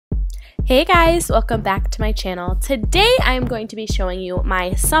Hey guys, welcome back to my channel. Today I'm going to be showing you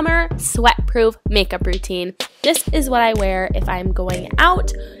my summer sweat-proof makeup routine. This is what I wear if I'm going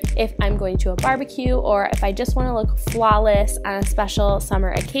out, if I'm going to a barbecue, or if I just want to look flawless on a special summer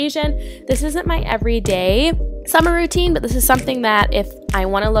occasion. This isn't my everyday summer routine, but this is something that if I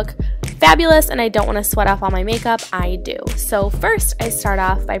want to look fabulous and I don't want to sweat off all my makeup, I do. So first I start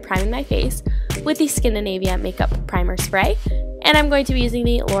off by priming my face with the Skindinavia Makeup Primer Spray. And I'm going to be using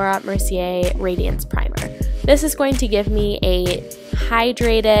the Laura Mercier Radiance Primer. This is going to give me a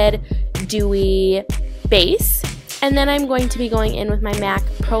hydrated, dewy base. And then I'm going to be going in with my MAC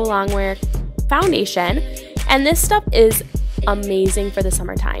Pro Longwear Foundation. And this stuff is amazing for the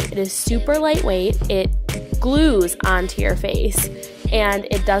summertime. It is super lightweight, it glues onto your face, and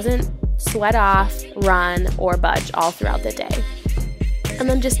it doesn't sweat off, run, or budge all throughout the day. And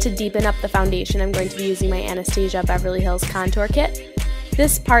then just to deepen up the foundation, I'm going to be using my Anastasia Beverly Hills Contour Kit.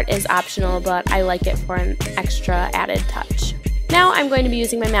 This part is optional, but I like it for an extra added touch. Now I'm going to be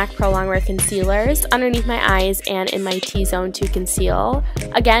using my MAC Pro Longwear Concealers underneath my eyes and in my T-zone to conceal.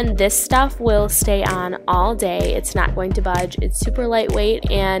 Again, this stuff will stay on all day. It's not going to budge. It's super lightweight,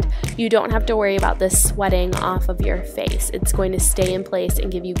 and you don't have to worry about this sweating off of your face. It's going to stay in place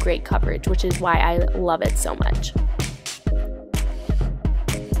and give you great coverage, which is why I love it so much.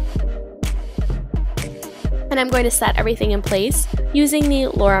 And I'm going to set everything in place using the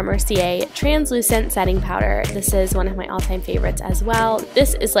Laura Mercier Translucent Setting Powder. This is one of my all-time favorites as well.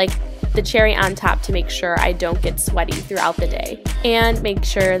 This is like the cherry on top to make sure I don't get sweaty throughout the day and make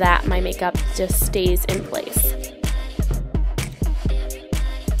sure that my makeup just stays in place.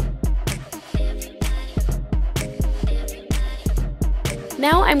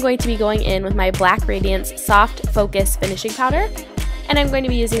 Now I'm going to be going in with my Black Radiance Soft Focus Finishing Powder. And I'm going to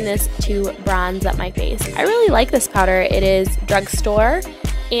be using this to bronze up my face. I really like this powder. It is drugstore,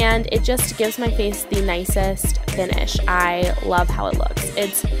 and it just gives my face the nicest finish. I love how it looks.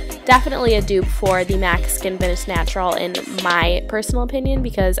 It's definitely a dupe for the MAC Skin Finish Natural in my personal opinion,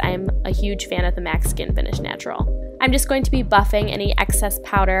 because I'm a huge fan of the MAC Skin Finish Natural. I'm just going to be buffing any excess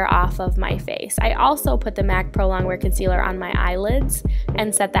powder off of my face. I also put the MAC Pro Longwear Concealer on my eyelids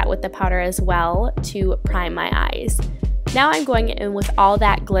and set that with the powder as well to prime my eyes. Now I'm going in with all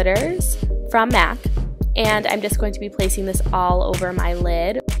that glitters from MAC, and I'm just going to be placing this all over my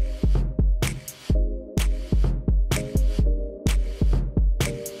lid.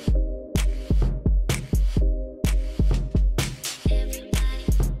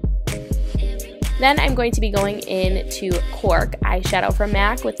 Then I'm going to be going into Cork eyeshadow from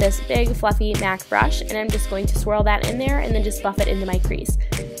MAC with this big fluffy MAC brush, and I'm just going to swirl that in there and then just buff it into my crease.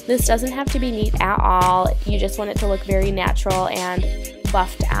 This doesn't have to be neat at all. You just want it to look very natural and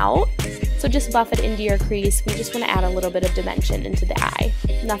buffed out. So just buff it into your crease. We just want to add a little bit of dimension into the eye.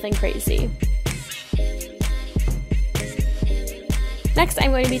 Nothing crazy. Next,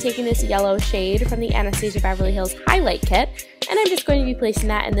 I'm going to be taking this yellow shade from the Anastasia Beverly Hills Highlight Kit, and I'm just going to be placing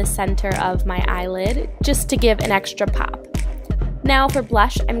that in the center of my eyelid just to give an extra pop. Now for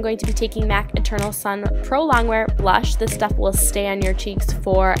blush, I'm going to be taking MAC Eternal Sun Pro Longwear Blush. This stuff will stay on your cheeks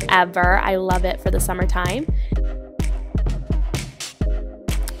forever. I love it for the summertime.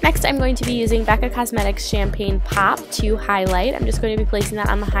 Next, I'm going to be using Becca Cosmetics Champagne Pop to highlight. I'm just going to be placing that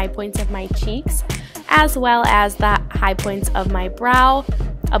on the high points of my cheeks, as well as the high points of my brow,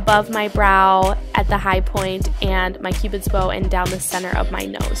 above my brow, at the high point, and my cupid's bow, and down the center of my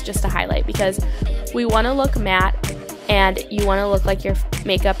nose, just to highlight, because we want to look matte and you want to look like your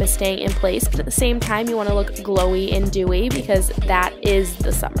makeup is staying in place, but at the same time you want to look glowy and dewy, because that is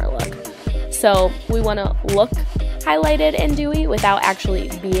the summer look. So we want to look highlighted and dewy without actually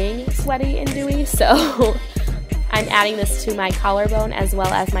being sweaty and dewy. So I'm adding this to my collarbone as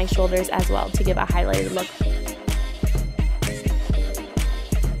well as my shoulders as well to give a highlighted look.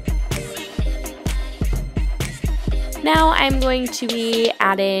 Now I'm going to be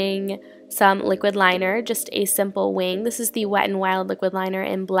adding some liquid liner, just a simple wing. This is the Wet n Wild liquid liner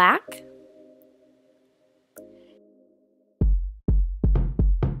in black.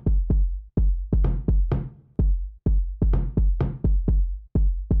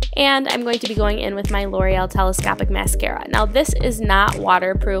 And I'm going to be going in with my L'Oreal Telescopic Mascara. Now this is not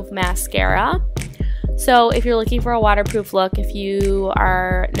waterproof mascara, so if you're looking for a waterproof look, if you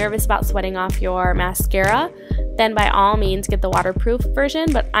are nervous about sweating off your mascara, then by all means get the waterproof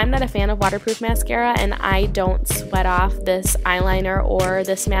version, but I'm not a fan of waterproof mascara, and I don't sweat off this eyeliner or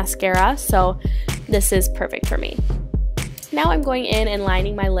this mascara, so this is perfect for me. Now I'm going in and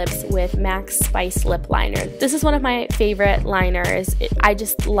lining my lips with MAC Spice Lip Liner. This is one of my favorite liners. I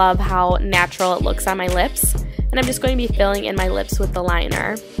just love how natural it looks on my lips, and I'm just going to be filling in my lips with the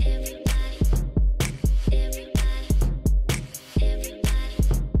liner.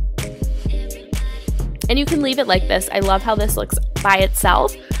 And you can leave it like this. I love how this looks by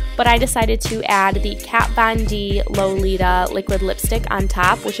itself, but I decided to add the Kat Von D Lolita liquid lipstick on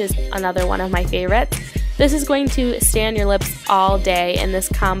top, which is another one of my favorites. This is going to stay on your lips all day, and this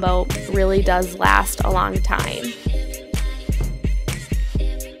combo really does last a long time.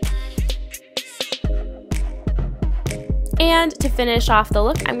 And to finish off the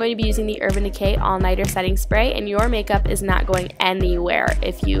look, I'm going to be using the Urban Decay All Nighter Setting Spray, and your makeup is not going anywhere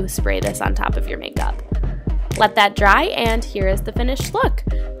if you spray this on top of your makeup. Let that dry, and here is the finished look.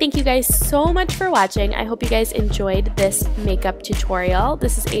 Thank you guys so much for watching. I hope you guys enjoyed this makeup tutorial.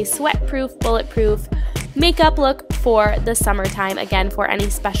 This is a sweat-proof, bulletproof makeup look for the summertime, again, for any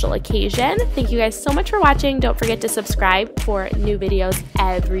special occasion. Thank you guys so much for watching. Don't forget to subscribe for new videos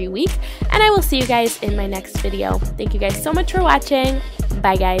every week, and I will see you guys in my next video. Thank you guys so much for watching.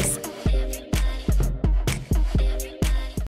 Bye, guys.